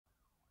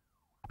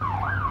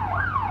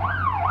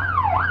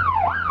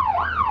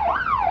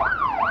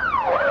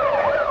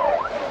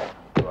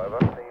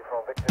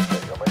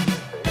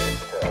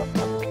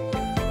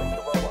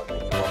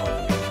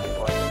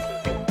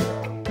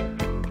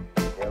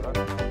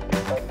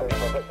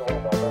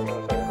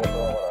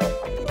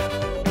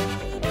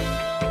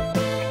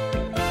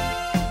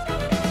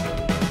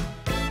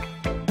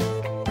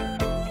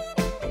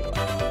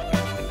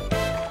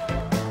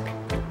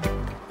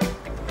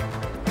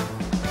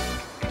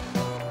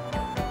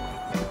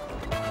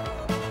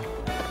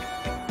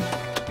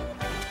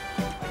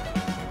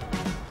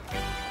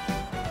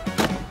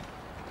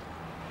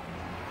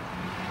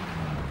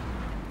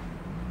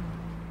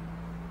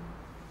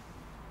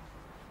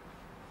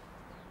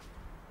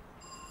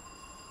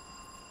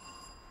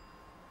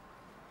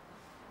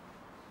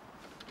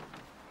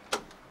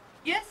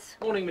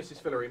Morning,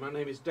 Mrs. Fillery. My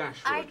name is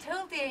Dashwood. I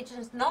told the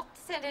agents not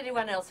to send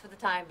anyone else for the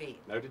time being.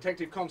 No,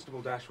 Detective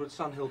Constable Dashwood,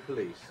 Sunhill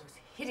Police. Those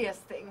hideous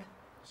thing.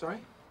 Sorry?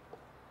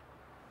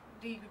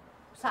 The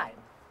sign.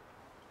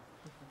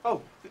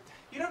 Oh,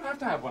 you don't have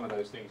to have one of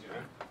those things, you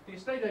know. The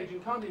estate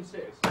agent can't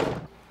insist.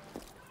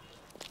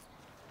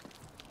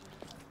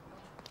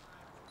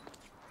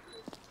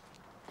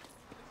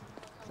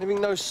 Leaving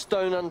no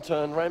stone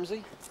unturned,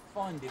 Ramsey?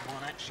 Finding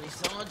one, actually,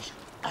 Sarge.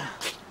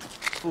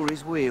 For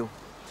his wheel.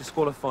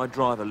 Disqualified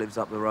driver lives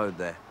up the road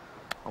there.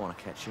 I want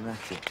to catch him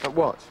at it. At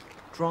what?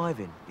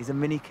 Driving. He's a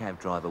minicab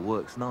driver,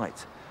 works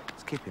nights.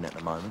 He's kipping at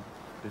the moment.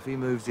 But if he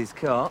moves his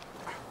car,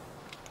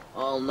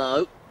 I'll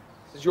know.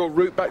 This is your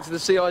route back to the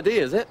CID,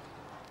 is it?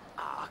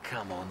 Ah,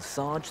 come on,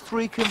 Sarge.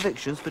 3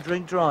 convictions for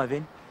drink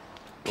driving.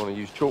 You want to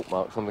use chalk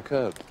marks on the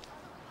curb?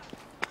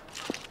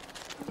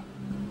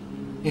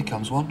 Here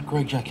comes one.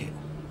 Grey jacket.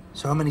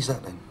 So how many's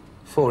that then?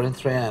 4 in,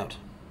 3 out.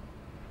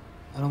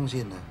 How long was he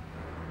in there?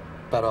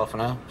 About half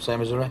an hour, same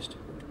as the rest.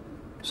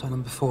 So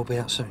number 4 will be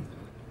out soon?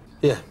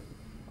 Yeah.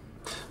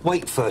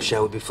 Wait first,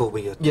 shall we, before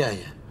we... Yeah.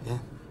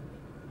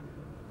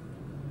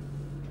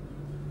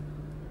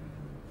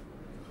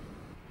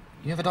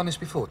 You ever done this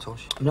before,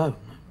 Tosh? No.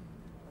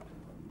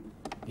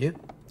 You?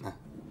 No.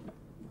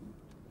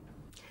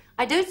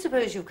 I don't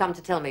suppose you've come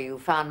to tell me you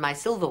found my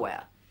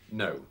silverware.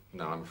 No,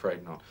 I'm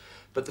afraid not.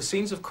 But the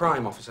scenes of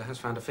crime officer has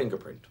found a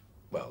fingerprint.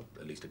 Well,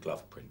 at least a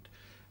glove print.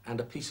 And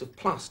a piece of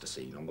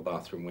plasticine on the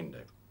bathroom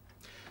window.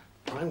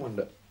 I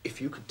wonder if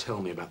you could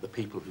tell me about the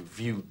people who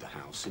viewed the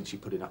house since you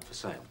put it up for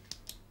sale.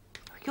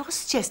 You're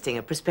suggesting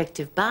a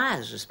prospective buyer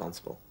is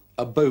responsible.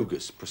 A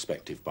bogus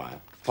prospective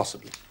buyer,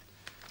 possibly.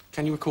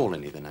 Can you recall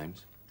any of the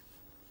names?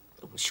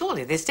 Well,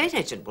 surely the estate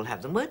agent will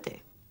have them, won't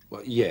they?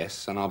 Well,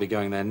 yes, and I'll be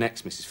going there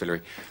next, Mrs.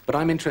 Fillery. But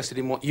I'm interested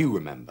in what you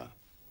remember.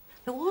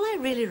 Now, all I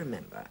really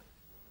remember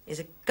is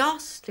a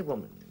ghastly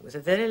woman with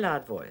a very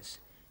loud voice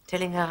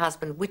telling her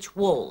husband which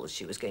walls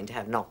she was going to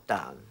have knocked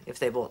down if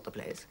they bought the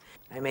place.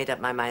 I made up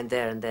my mind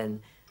there and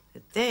then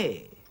that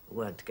they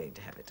weren't going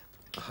to have it.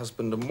 A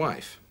husband and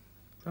wife?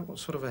 About what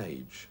sort of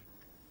age?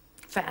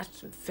 Fat,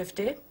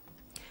 50.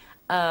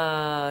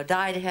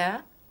 Dyed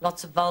hair,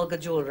 lots of vulgar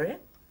jewellery.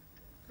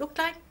 Looked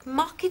like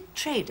market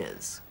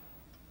traders.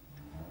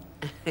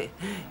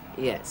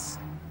 Yes,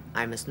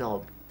 I'm a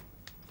snob.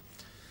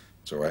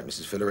 It's all right,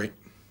 Mrs. Fillery.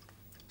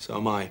 So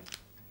am I.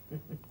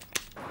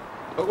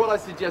 But what I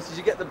suggest is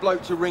you get the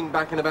bloke to ring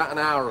back in about an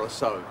hour or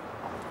so.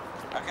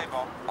 OK,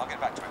 Bob. I'll get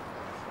back to him.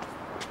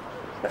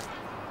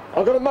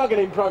 I've got a mugging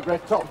in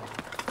progress, Tom.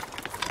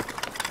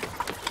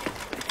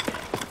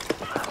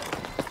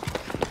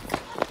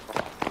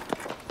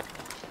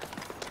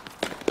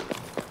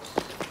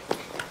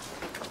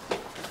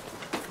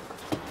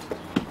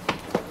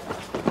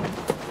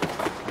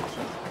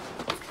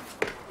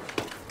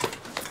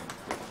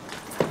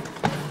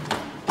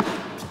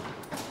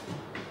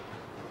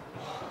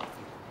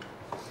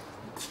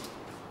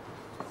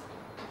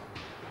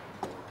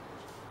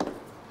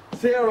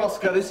 Sierra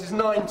Oscar, this is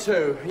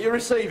 9-2. Are you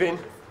receiving?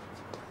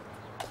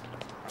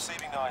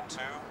 Receiving 9-2.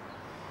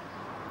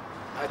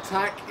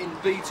 Attack in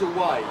Beta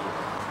Way.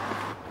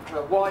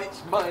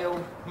 White,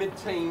 male,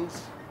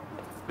 mid-teens,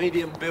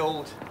 medium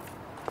build,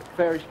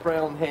 fairish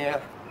brown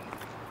hair,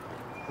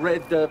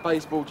 red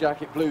baseball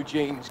jacket, blue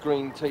jeans,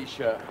 green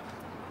T-shirt.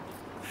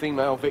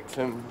 Female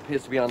victim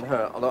appears to be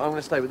unhurt. Although I'm going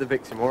to stay with the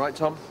victim, all right,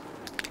 Tom?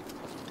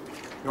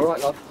 You all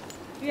right, love?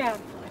 Yeah, I'm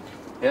fine.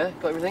 Yeah?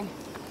 Got everything?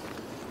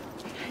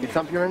 You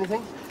thumpy or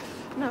anything?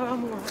 No,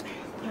 I'm all right.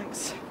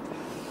 Thanks.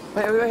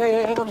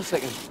 Hey, hang on a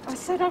second. I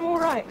said I'm all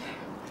right.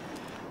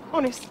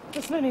 Honest,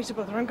 there's no need to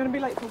bother. I'm going to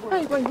be late for work.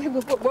 Hey,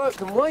 wait, work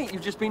can wait.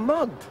 You've just been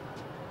mugged.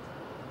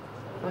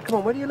 Now, come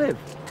on, where do you live?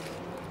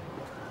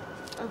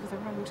 Over the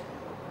road.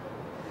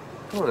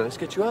 Come on, then, let's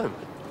get you home.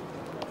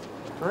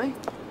 Hey?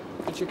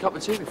 Get you a cup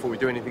of tea before we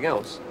do anything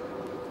else.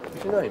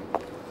 What's your name?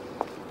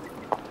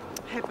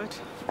 Hebberd.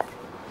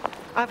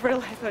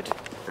 Avril Hebberd.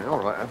 Yeah, all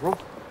right, Avril.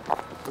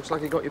 Looks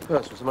like you got your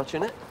purse. Was there much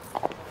in it?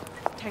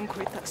 10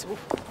 quid, that's all.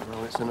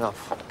 No, it's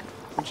enough.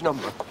 Which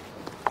number?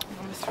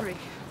 Number 3.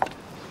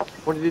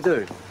 What did he do?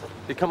 Did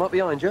he come up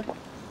behind you?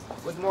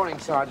 Good morning,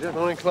 Sergeant.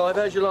 Morning, Clive.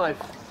 How's your life?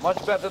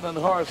 Much better than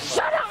horse.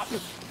 Shut up!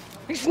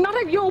 It's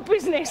none of your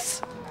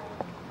business.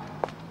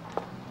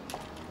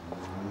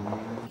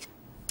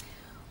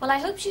 Well, I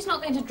hope she's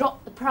not going to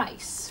drop the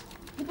price.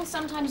 People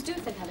sometimes do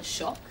if they've had a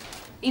shock.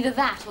 Either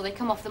that or they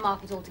come off the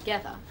market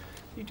altogether.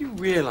 You do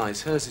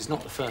realise hers is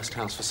not the first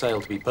house for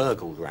sale to be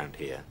burgled round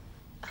here?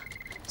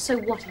 So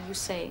what are you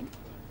saying?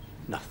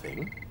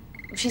 Nothing.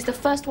 She's the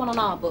first one on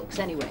our books,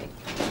 anyway.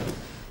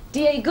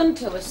 D.A.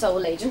 Gunter was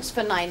sole agents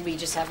for 9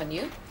 Regis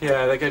Avenue.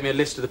 Yeah, they gave me a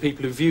list of the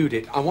people who viewed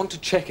it. I want to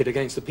check it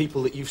against the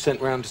people that you've sent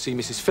round to see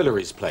Mrs.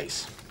 Fillery's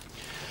place.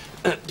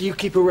 Do you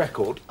keep a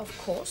record? Of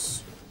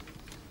course.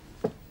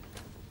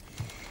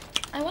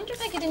 I wonder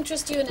if I could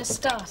interest you in a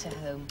starter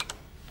home.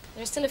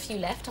 There are still a few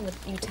left on the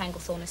New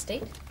Tanglethorne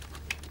estate.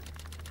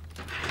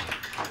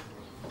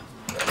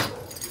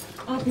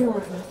 I'll be all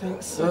right now,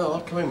 thanks. No,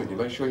 I'll come in with you,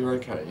 make sure you're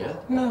okay, yeah?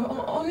 No,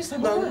 honestly,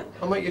 I'm all right.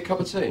 I'll make you a cup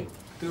of tea.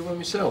 Do it by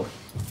myself.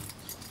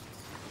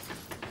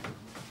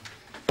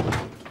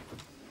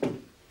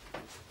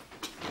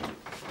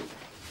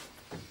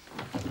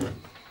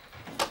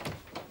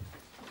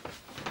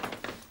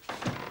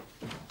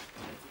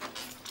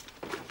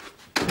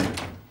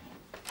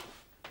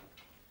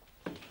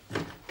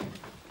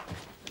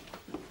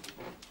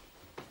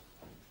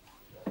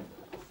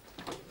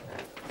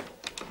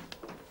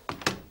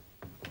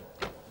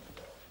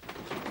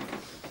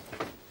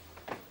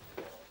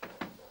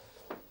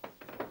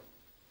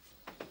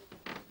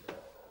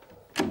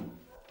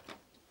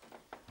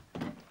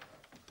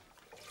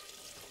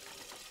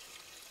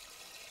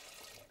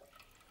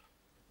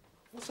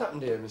 What's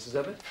happened here, Mrs.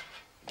 Hebberd?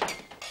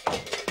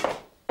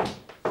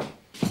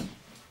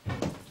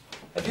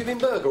 Have you been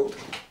burgled?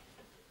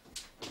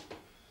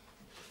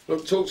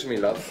 Look, talk to me,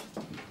 love.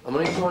 I'm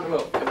only trying to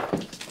help you.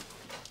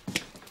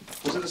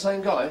 Was it the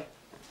same guy?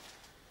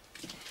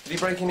 Did he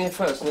break in here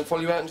first and then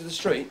follow you out into the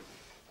street?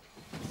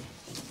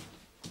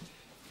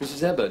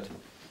 Mrs. Hebberd,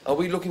 are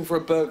we looking for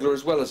a burglar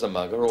as well as a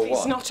mugger, or what?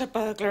 He's not a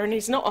burglar and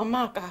he's not a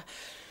mugger.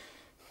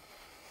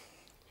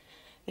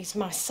 He's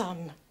my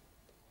son.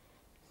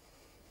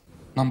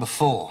 Number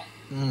 4.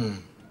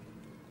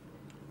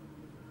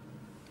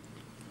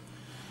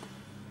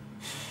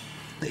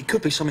 It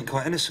could be something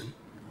quite innocent.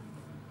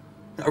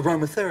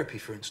 Aromatherapy,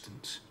 for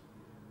instance.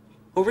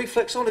 Or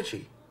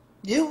reflexology.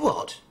 You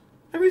what?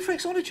 A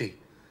reflexology.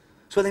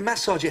 It's where they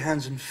massage your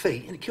hands and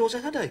feet and it cures a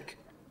headache.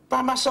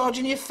 By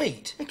massaging your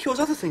feet? It cures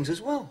other things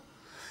as well.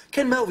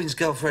 Ken Melvin's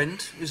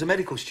girlfriend, who's a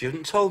medical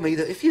student, told me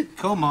that if you...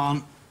 Come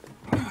on.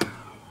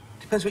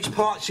 Depends which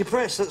parts you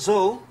press, that's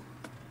all.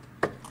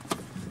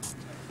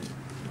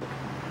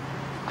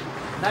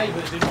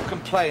 Neighbours do not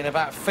complain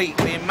about feet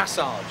being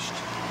massaged.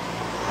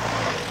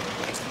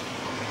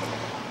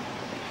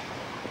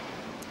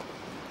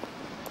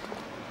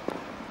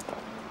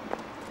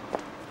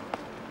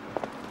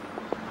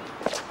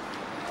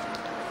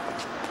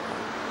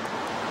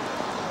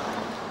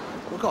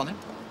 Well, go on then.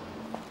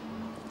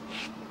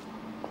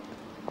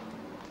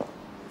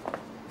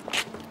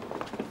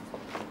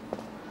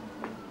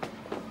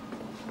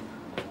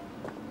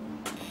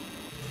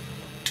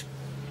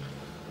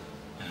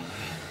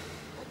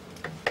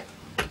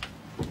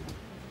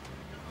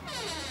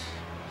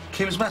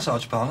 Kim's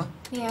massage parlour?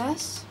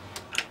 Yes?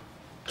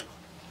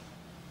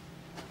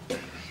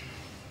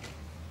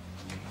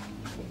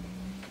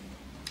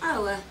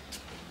 Oh,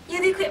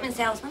 you're the equipment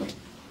salesman?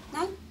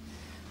 No?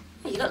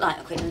 Well, you look like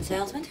an equipment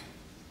salesman.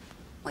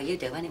 Well, you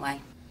do, anyway.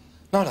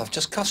 No, love,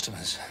 just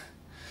customers.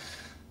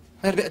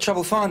 We had a bit of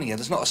trouble finding you.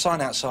 There's not a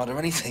sign outside or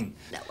anything.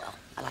 No, well,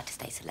 I like to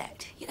stay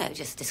select. You know,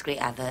 just discreet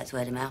adverts,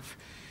 word of mouth.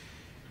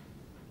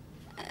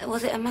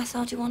 Was it a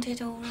massage you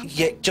wanted, or...?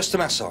 Yeah, just a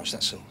massage,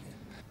 that's all.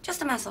 Just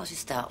a massage to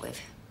start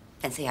with,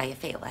 then see how you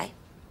feel, eh?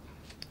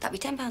 That'd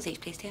be £10 each,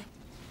 please, dear.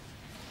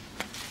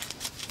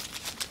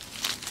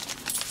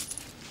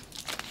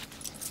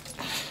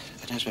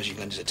 I don't suppose you can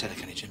go into the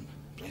telecounty gym,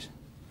 please.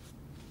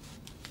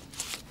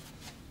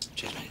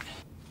 Cheers, mate.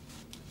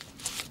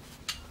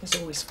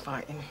 He's always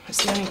fighting.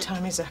 It's the only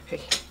time he's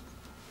happy.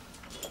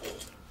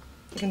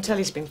 You can tell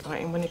he's been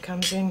fighting when he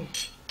comes in.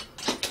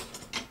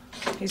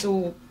 He's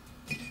all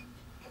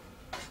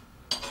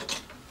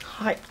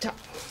hyped up.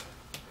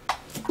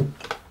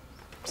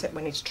 Except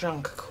when he's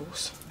drunk, of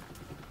course.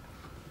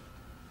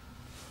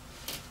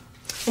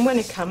 And when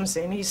he comes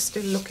in, he's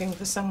still looking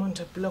for someone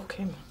to block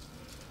him.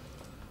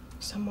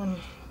 Someone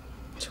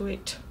to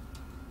hit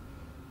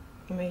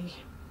me.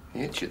 He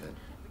hit you then?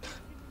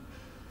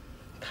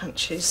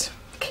 Punches,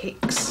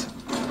 kicks.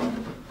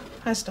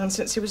 Has done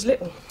since he was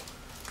little.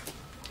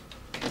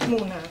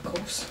 More now, of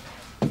course.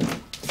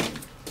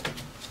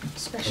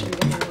 Especially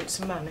when he wants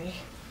money.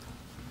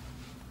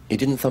 He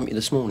didn't thump you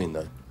this morning,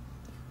 though?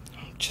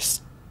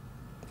 Just...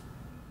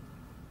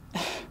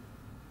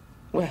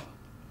 Well,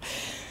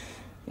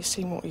 you've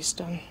seen what he's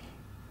done.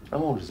 How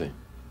old is he?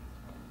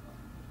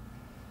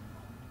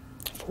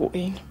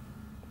 14.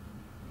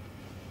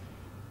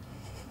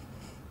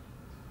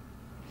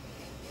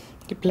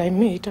 You blame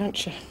me,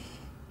 don't you?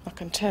 I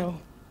can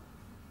tell.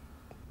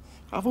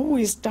 I've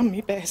always done my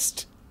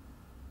best.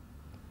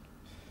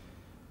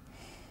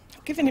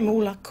 I've given him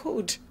all I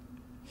could.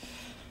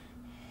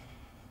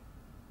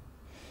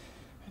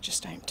 I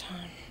just ain't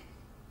time.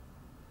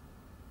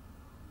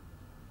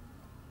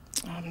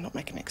 I'm not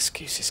making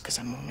excuses because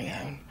I'm on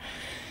my own.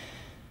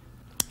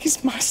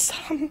 He's my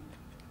son.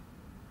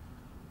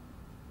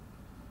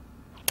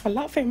 I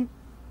love him.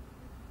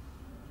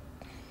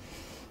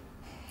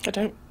 I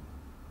don't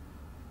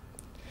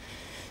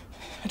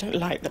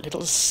like the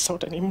little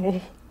sod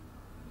anymore.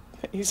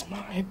 But he's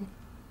mine.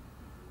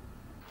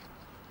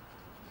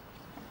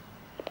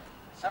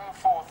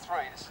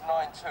 743, this is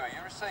 92. Are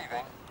you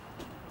receiving?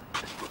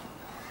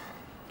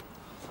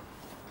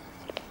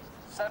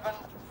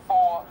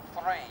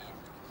 743,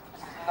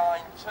 this is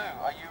 92.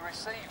 Are you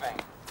receiving?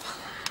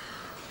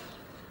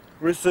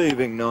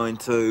 Receiving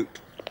 9-2.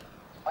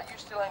 Are you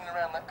still hanging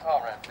around that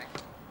car, Ramsey?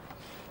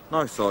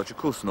 No, Sarge, of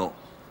course not.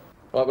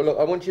 Right, well, look,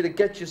 I want you to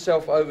get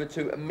yourself over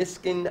to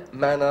Miskin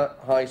Manor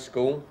High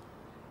School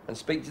and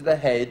speak to the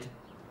head,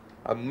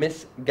 a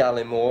Miss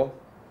Gallimore,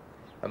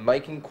 and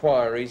make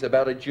inquiries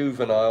about a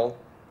juvenile,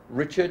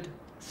 Richard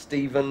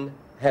Stephen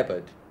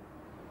Hebberd.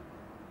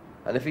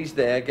 And if he's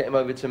there, get him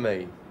over to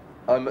me.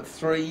 I'm at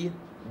 3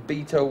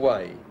 Beta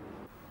Way.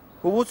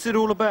 Well, what's it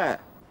all about?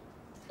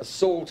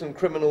 Assault and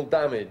criminal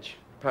damage.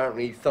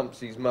 Apparently he thumps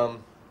his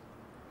mum.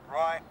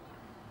 Right.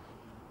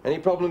 Any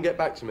problem, get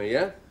back to me,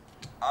 yeah?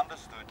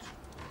 Understood.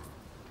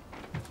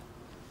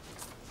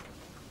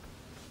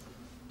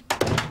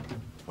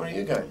 Where are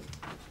you going?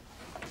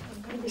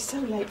 I'm going to be so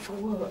late for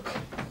work.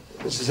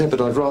 Mrs.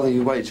 Hebberd, I'd rather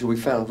you wait till we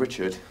found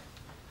Richard.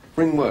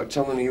 Ring work,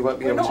 tell them you won't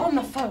be We're able not to... on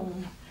the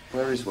phone.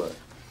 Where is work?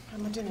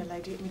 I'm a dinner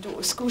lady at my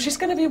daughter's school. She's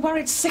going to be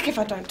worried sick if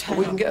I don't turn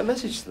We up. can get a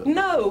message to them.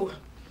 No!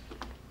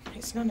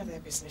 It's none of their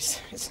business.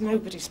 It's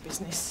nobody's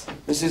business.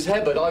 Mrs.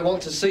 Hebberd, I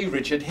want to see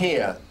Richard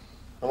here.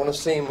 I want to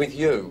see him with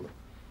you.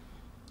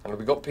 And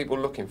we've got people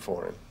looking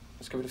for him.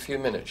 Let's give it a few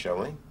minutes, shall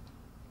we?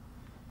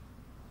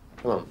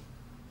 Come on.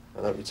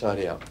 I'll help you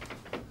tidy up.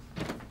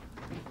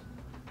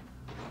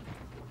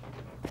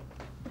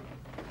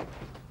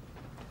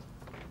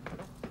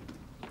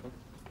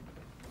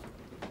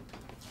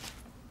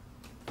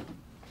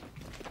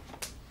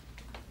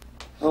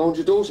 How old's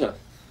your daughter?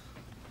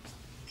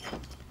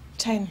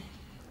 10.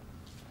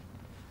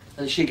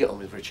 How does she get on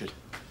with Richard?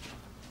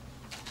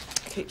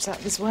 Keeps out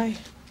of his way.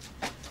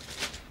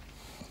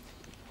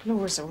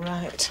 Laura's all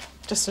right.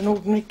 Just an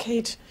ordinary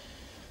kid.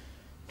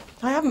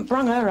 I haven't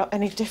brung her up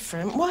any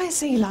different. Why is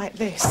he like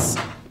this?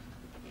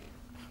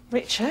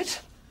 Richard?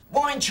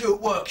 Why ain't you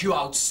at work, you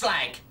old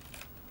slag?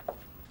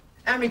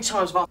 How many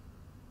times have I...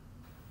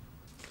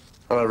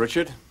 Hello,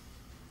 Richard.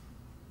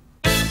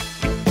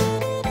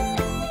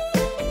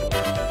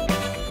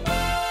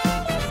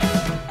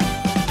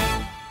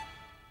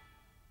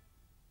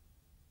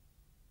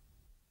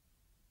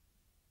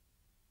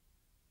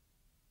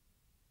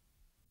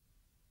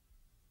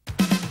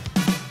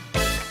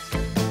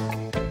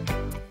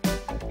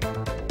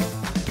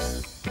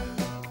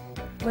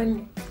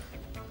 When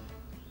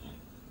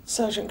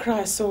Sgt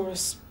Cryer saw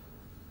us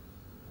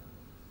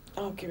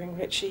arguing,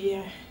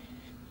 Richie,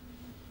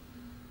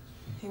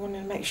 he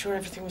wanted to make sure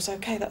everything was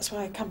okay. That's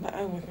why he come back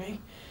home with me.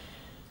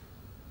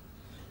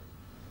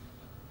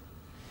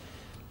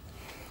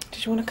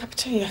 Did you want a cup of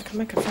tea? I can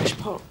make a fresh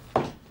pot.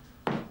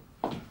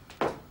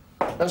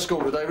 No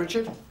school today,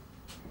 Richard?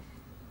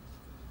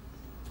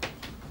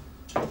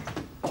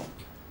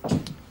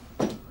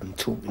 I'm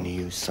talking to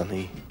you,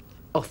 Sonny.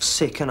 Off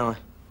sick, ain't I?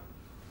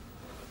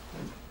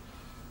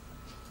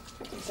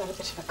 He's had a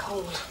bit of a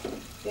cold.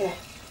 Yeah.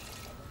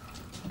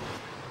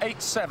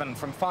 87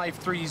 from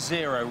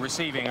 530,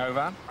 receiving,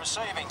 over.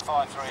 Receiving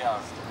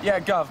 530.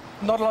 Yeah, Gov,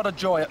 not a lot of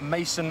joy at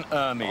Mason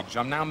Ermidge.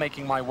 I'm now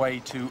making my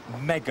way to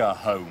Mega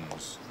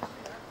Homes.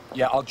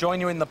 Yeah, I'll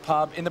join you in the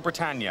pub in the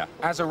Britannia.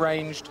 As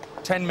arranged,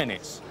 10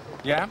 minutes.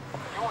 Yeah?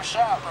 Your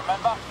shout,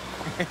 remember?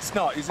 It's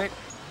not, is it?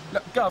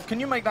 Look, Gov,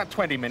 can you make that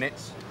 20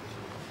 minutes?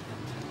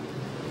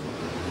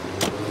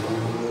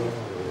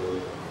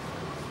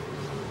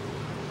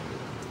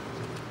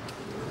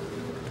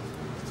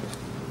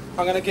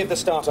 I'm going to give the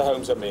starter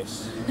homes a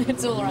miss.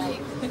 It's all right.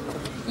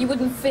 You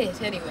wouldn't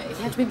fit anyway. You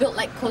have to be built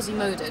like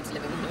Quasimodo to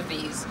live in one of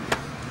these.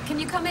 Can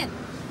you come in?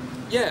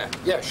 Yeah,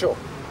 sure.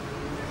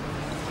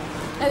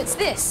 Oh, it's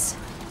this.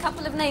 A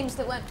couple of names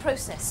that weren't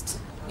processed.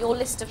 Your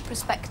list of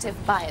prospective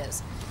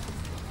buyers.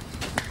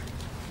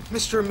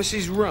 Mr. and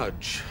Mrs.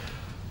 Rudge.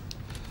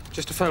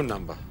 Just a phone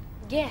number.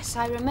 Yes,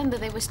 I remember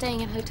they were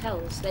staying in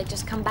hotels. They'd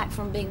just come back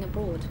from being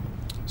abroad.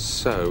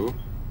 So,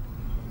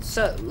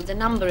 the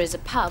number is a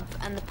pub,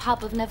 and the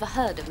pub have never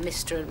heard of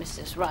Mr. and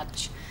Mrs.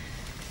 Rudge.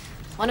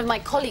 One of my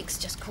colleagues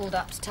just called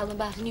up to tell them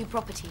about a new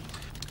property.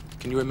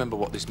 can you remember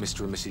what this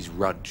Mr. and Mrs.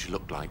 Rudge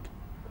looked like?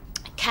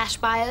 Cash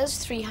buyers,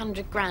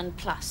 300 grand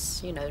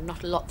plus. You know,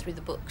 not a lot through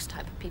the books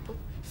type of people.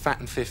 Fat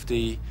and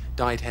 50,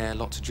 dyed hair,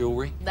 lots of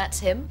jewellery? That's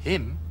him.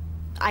 Him?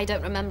 I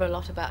don't remember a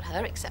lot about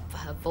her except for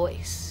her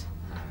voice.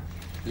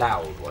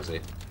 Loud, was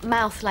it?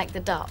 Mouth like the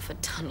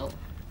Dartford Tunnel.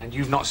 And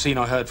you've not seen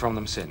or heard from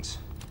them since?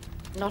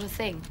 Not a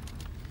thing.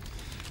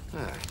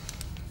 Ah.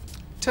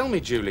 Tell me,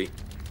 Julie,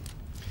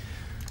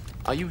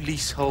 are you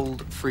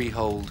leasehold,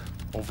 freehold,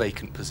 or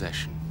vacant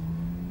possession?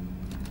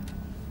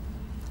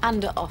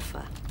 Under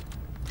offer.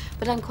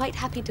 But I'm quite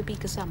happy to be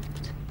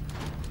gazumped.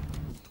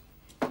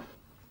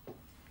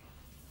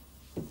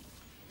 Did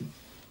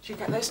you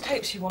get those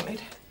tapes you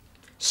wanted?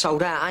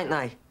 Sold out, ain't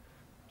they?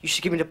 You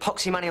should give me the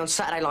poxy money on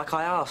Saturday like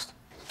I asked.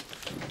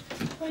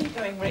 Where are you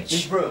going, Rich?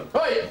 Miss Brewer.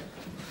 Hey!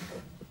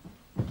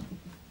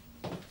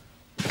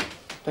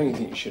 Don't you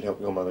think you should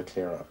help your mother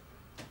clear up?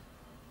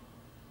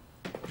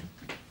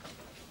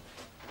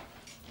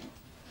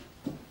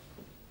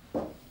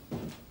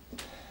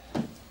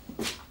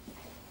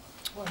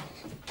 Well,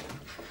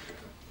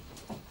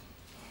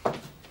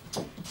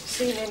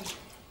 seen him.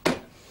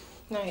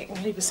 Now you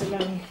can leave us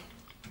alone.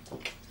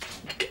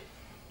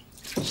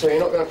 So you're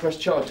not going to press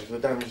charges for the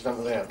damage done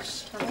to the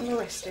house? I'm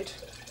arrested.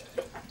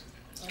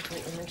 I brought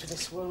him into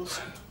this world.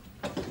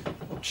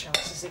 What chance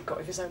has he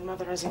got if his own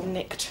mother has him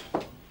nicked?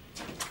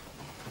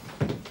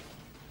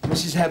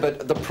 Mrs.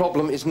 Hebberd, the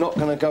problem is not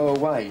going to go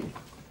away.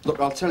 Look,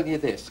 I'll tell you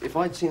this. If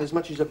I'd seen as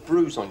much as a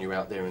bruise on you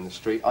out there in the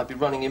street, I'd be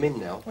running him in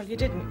now. Well, you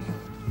didn't.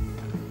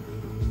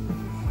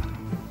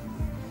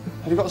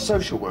 Have you got a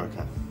social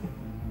worker?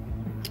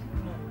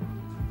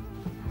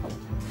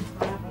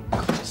 I haven't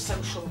got a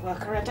social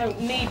worker. I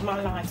don't need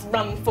my life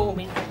run for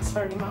me, thanks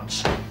very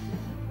much.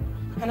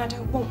 And I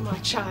don't want my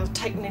child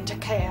taken into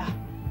care.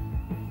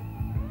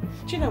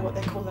 Do you know what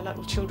they call the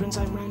local children's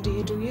home round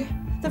here, do you?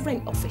 The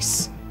rent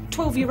office.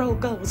 12-year-old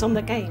girls on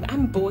the game,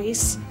 and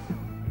boys.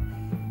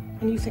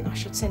 And you think I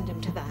should send him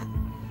to that?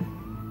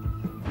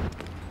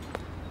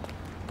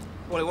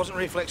 Well, it wasn't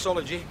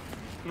reflexology.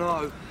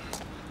 No.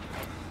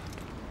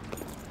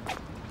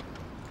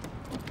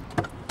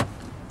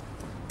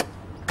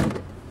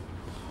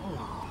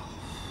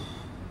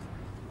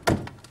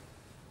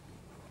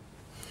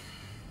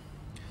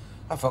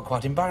 I felt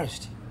quite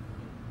embarrassed.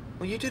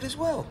 Well, you did as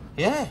well?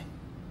 Yeah.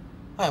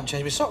 I haven't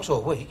changed my socks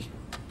all week.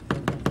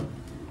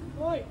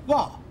 Wait,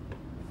 what?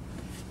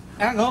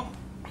 Hang on.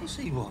 I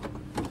see what.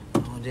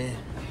 Oh, dear.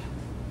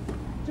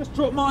 Just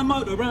dropped my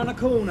motor round the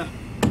corner.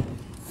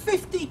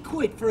 50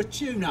 quid for a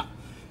tune-up.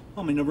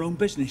 I'm in the wrong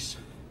business.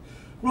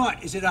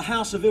 Right, is it a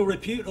house of ill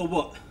repute or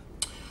what?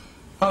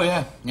 Oh,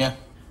 yeah, yeah.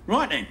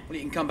 Right then, well,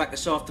 you can come back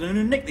this afternoon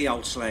and nick the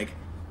old slag.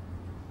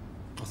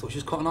 I thought she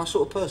was quite a nice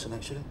sort of person,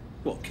 actually.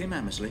 What, Kim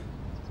Hammersley?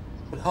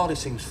 But it hardly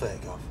seems fair,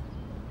 Gov.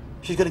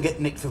 She's going to get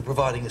nicked for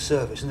providing a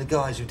service, and the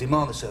guys who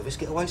demand the service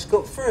get away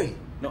scot-free.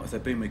 Not if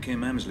they've been with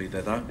Kim Hammersley,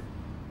 they don't.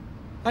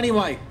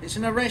 Anyway, it's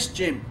an arrest,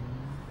 Jim.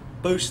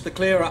 Boost the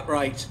clear-up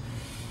rate.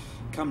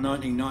 Come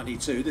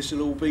 1992,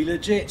 this'll all be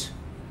legit.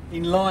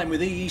 In line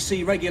with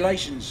EEC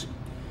regulations.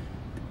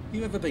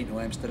 You ever been to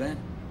Amsterdam?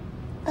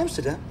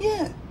 Amsterdam?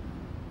 Yeah.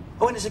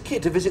 I went as a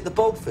kid to visit the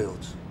bog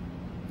fields.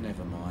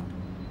 Never mind.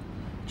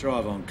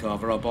 Drive on,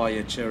 Carver. I'll buy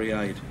you a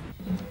cherryade.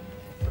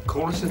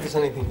 Call us if there's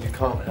anything you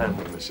can't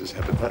handle, Mrs.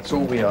 Hebberd. That's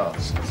all we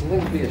ask. It's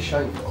nothing to be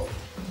ashamed of.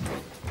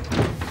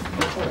 I'm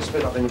not trying to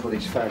split up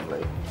anybody's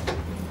family.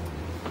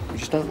 We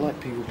just don't like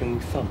people being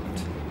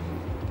thumped.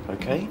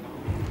 Okay?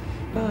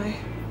 Bye.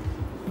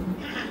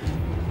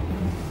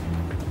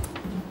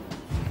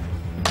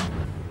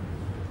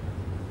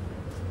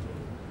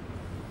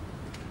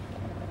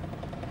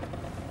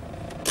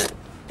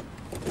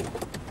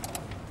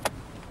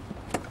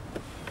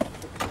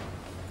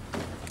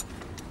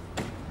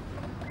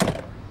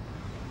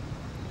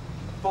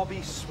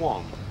 Bobby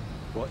Swan.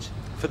 What?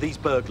 For these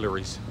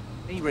burglaries.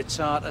 He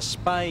retired to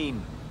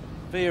Spain.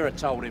 Vera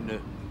told him to.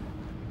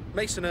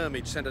 Mason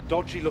Ermidge sent a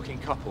dodgy-looking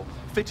couple,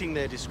 fitting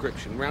their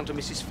description, round to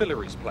Mrs.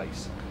 Fillery's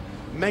place.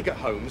 Mega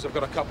Homes have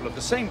got a couple of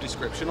the same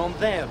description on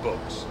their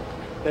books.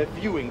 They're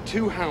viewing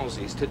 2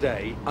 houses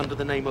today under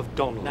the name of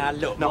Donnelly. Now,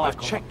 look, I've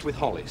Michael. checked with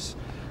Hollis.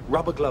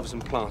 Rubber gloves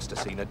and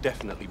plasticine are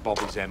definitely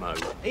Bobby's M.O.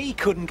 He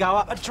couldn't go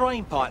up a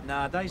drain pipe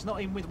nowadays,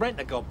 not even with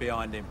rent-a-god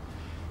behind him.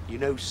 You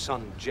know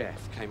son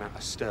Jeff came out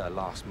of stir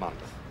last month.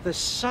 The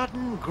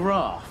sudden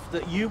graft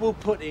that you will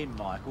put in,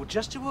 Michael,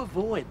 just to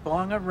avoid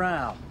buying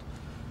around.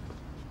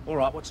 All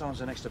right, what time's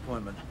the next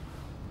appointment?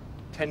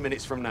 10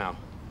 minutes from now.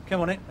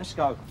 Come on in, let's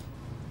go.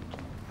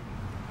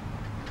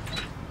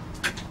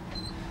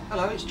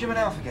 Hello, it's Jim and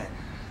Alf again.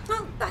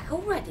 Oh, back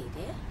already,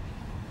 dear?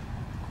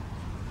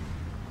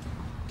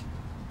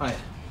 Hiya.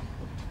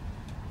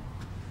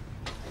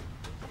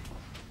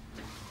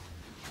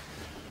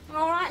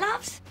 All right,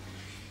 loves?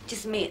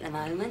 Just me at the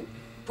moment.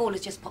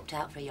 Paula's just popped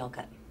out for a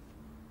yoghurt.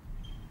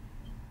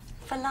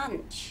 For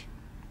lunch.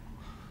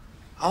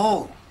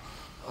 Oh,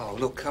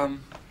 look,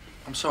 I'm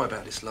sorry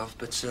about this, love,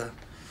 but,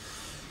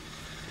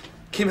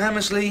 Kim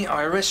Hammersley,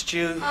 I arrest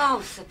you.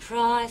 Oh,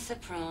 surprise,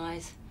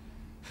 surprise.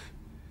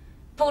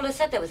 Paula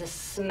said there was a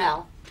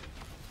smell.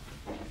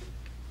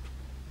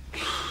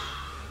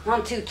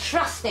 I'm too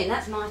trusting,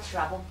 that's my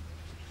trouble.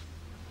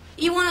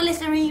 You want to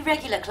listen to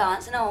irregular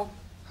clients and all?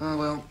 Oh,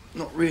 well,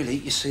 not really.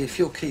 You see, if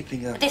you're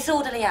keeping a...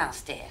 Disorderly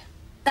house, dear.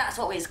 That's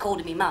what we was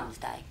called in me mum's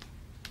day.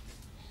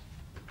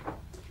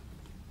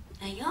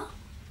 There you are.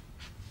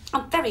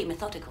 I'm very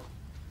methodical.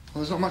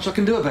 Well, there's not much I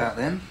can do about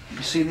them.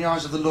 You see, in the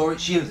eyes of the law,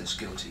 it's you that's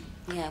guilty.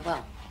 Yeah,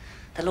 well,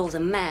 the law's a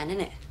man,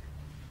 innit?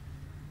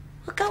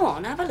 Well, go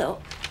on, have a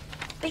look.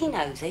 Be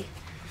nosy.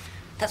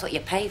 That's what you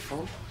pay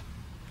for.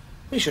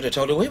 We should have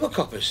told her we were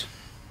coppers.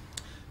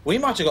 We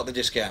might have got the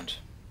discount.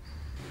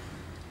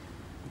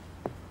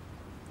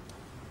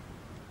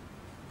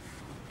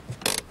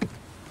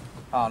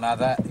 Oh, now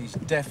that is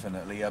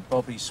definitely a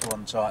Bobby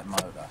Swan type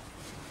motor.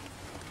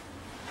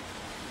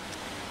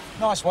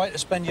 Nice way to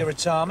spend your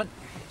retirement,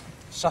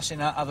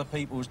 sussing out other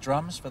people's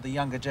drums for the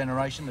younger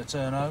generation to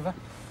turn over.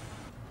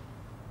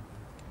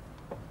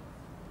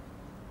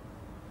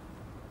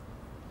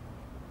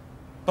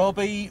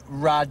 Bobby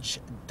Rudge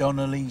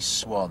Donnelly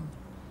Swan.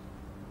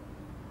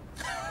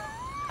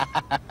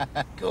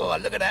 Go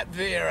on, look at that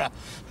Vera.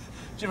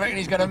 Do you reckon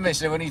he's going to miss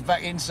her when he's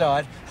back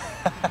inside?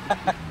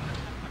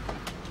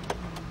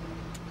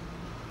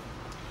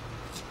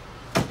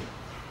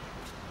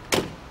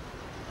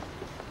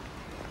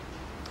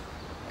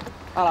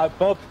 Hello,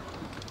 Bob.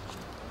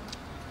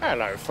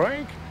 Hello,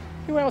 Frank.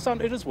 You house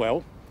hunted as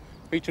well?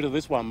 Featured of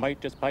this one,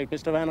 mate, just paid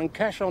Mr. Allen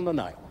cash on the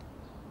nail.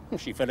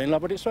 And she fell in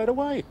love with it straight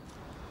away.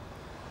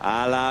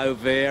 Hello,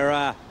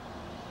 Vera.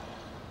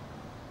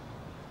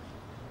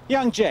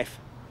 Young Jeff,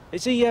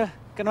 is he going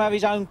to have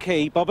his own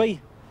key,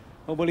 Bobby?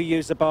 Or will he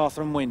use the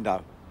bathroom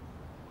window?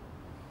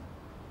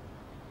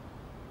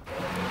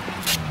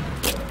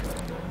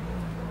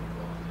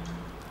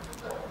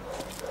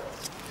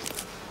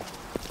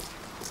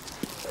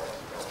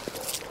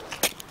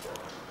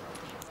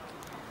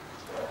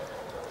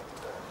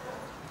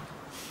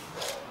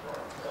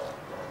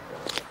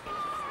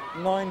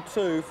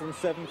 (9-2 from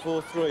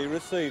 743,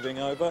 receiving,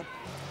 over.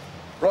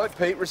 Right,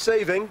 Pete,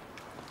 receiving.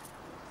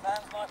 Sounds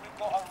like we've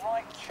got a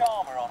right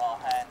charmer on our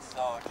hands,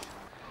 Sarge.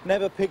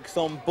 Never picks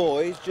on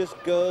boys,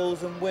 just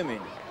girls and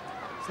women.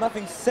 It's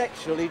nothing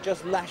sexual, he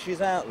just lashes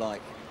out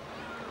like.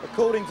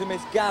 According to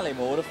Miss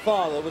Gallimore, the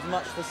father was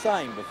much the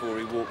same before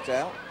he walked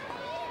out.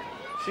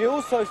 She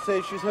also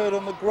says she's heard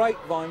on the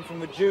grapevine from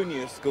the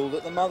junior school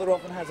that the mother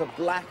often has a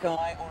black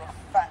eye or a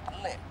fat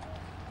lip.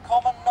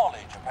 Common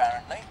knowledge,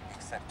 apparently,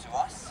 except to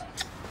us.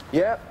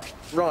 Yep,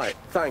 right,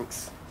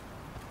 thanks.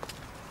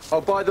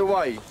 Oh, by the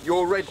way,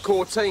 your red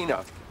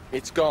Cortina,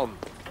 it's gone.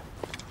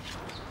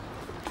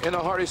 In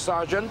a hurry,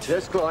 Sergeant?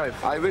 Yes, Clive.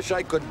 I wish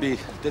I could be.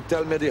 They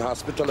tell me the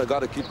hospital, I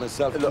gotta keep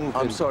myself moving.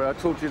 I'm sorry, I'll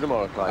talk to you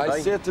tomorrow, Clive. I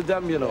say it to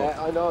them, you know.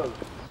 Yeah, I know.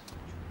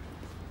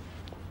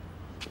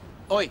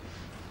 Oi!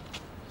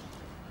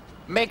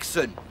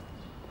 Megson!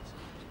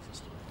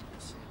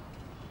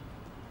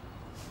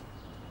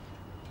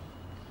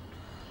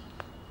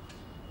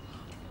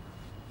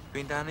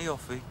 Been down the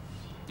offie?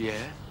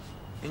 Yeah.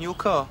 In your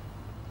car?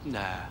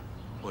 Nah.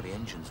 Well, the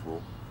engine's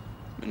warm.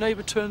 My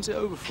neighbour turns it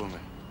over for me.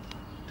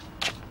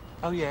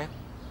 Oh, yeah?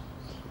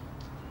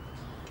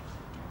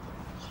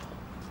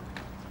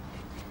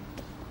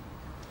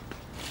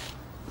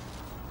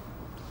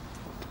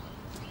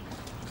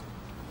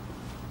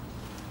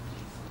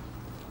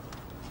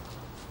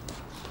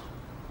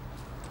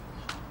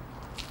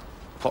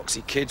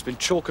 Poxy kid's been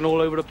chalking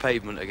all over the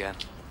pavement again.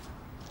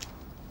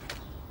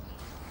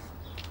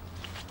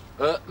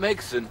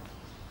 Megson.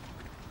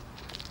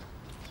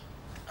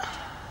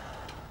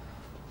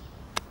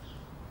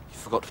 You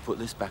forgot to put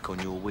this back on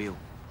your wheel.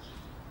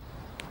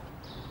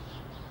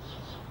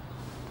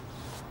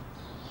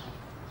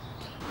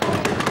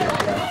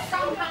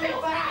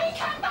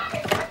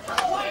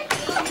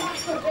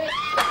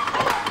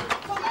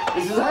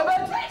 Mrs.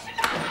 Hebberd?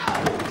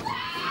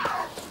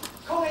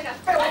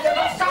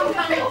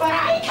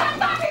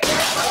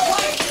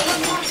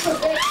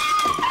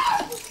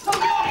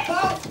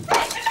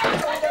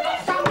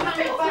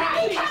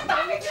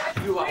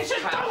 You are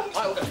cow.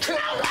 I will kill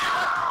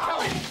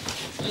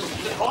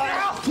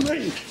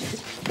you.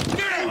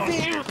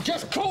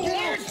 Just call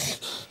it.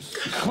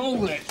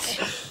 Call it.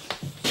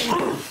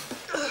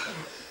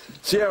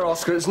 Sierra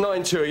Oscar, it's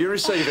 9-2. Are you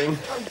receiving?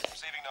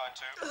 Receiving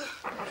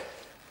 9-2.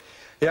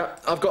 Yeah,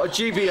 I've got a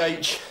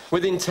GBH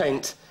with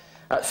intent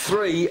at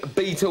 3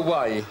 Beta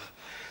Way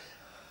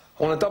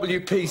on a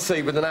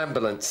WPC with an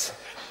ambulance.